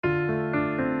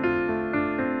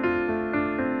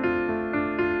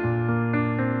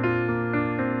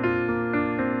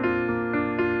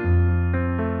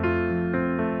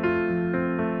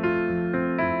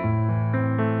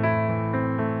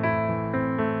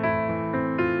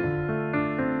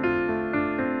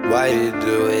Why you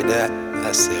doing that?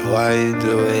 I said, why you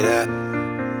doing that?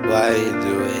 Why you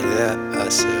doing that? I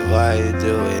said, why you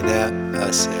doing that?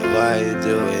 I said, why you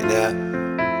doing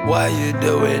that? Why you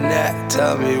doing that?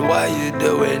 Tell me why you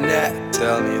doing that?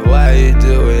 Tell me why you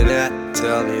doing that?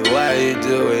 Tell me why you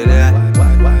doing that?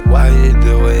 Why you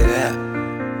doing that?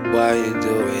 Why you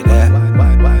doing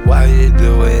that? Why you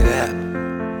doing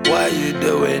that? Why you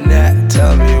doing that?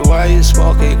 Tell me why you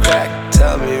smoking crack?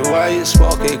 Tell me why you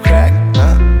smoking crack?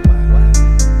 Huh?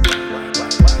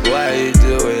 Why you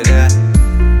doing that?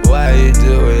 Why you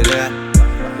doing that?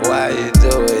 Why you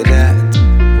doing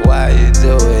that? Why you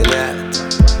doing that?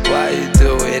 Why you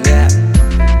doing that?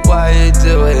 Why you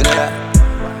doing that?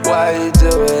 Why you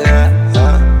doing that?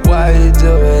 Huh? Why you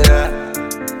doing that?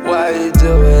 Why you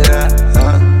doing that?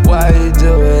 Huh? Why you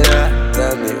doing that?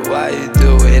 Tell me why you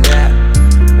doing that?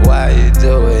 Why you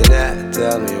doing that?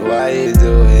 Tell me why you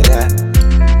doing that?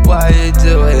 Why you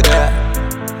doing that?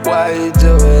 Why you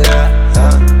doing that?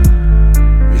 Huh?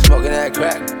 You smoking that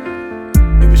crack?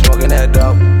 You be smoking that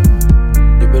dope?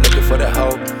 You be looking for the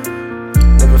hope?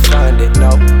 Never find it,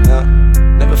 no.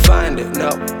 Never find it, no.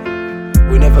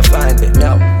 We never find it,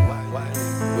 no.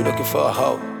 We looking for a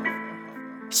hope.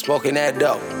 Smoking that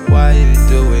dope. Why you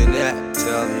doing that?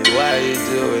 Tell me why you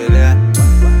doing that?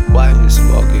 Why you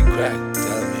smoking crack?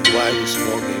 Tell me why you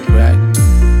smoking crack?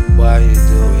 Why you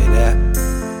doing that?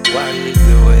 Why you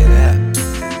doing that?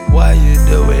 Why you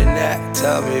doing that?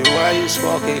 Tell me why you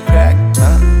smoking crack?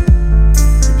 Huh?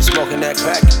 You be smoking that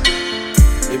crack?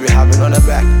 You be hopping on the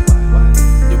back?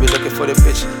 You be looking for the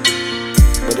bitch,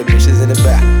 but the bitch is in the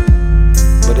back.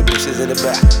 But the bitch is in the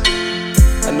back.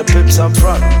 And the pimps up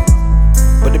front,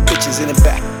 but the bitch is in the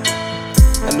back.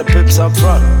 And the pimps up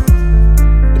front,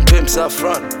 the pimps up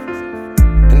front,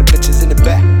 and the bitch is in the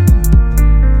back.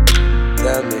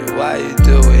 Tell me why you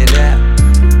doing that?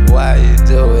 Why you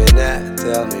doing that?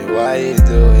 Tell me why you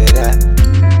doing that?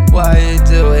 Why you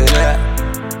doing that?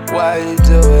 Why you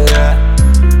doing that?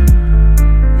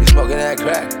 You be smoking that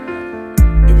crack?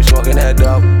 You be smoking that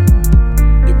dope?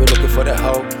 You be looking for the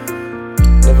hope?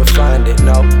 Never find it,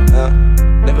 no.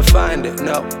 Never find it,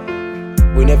 no.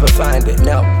 We never find it,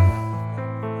 no.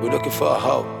 We looking for a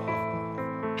hope.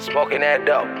 Smoking that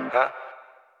dope, huh?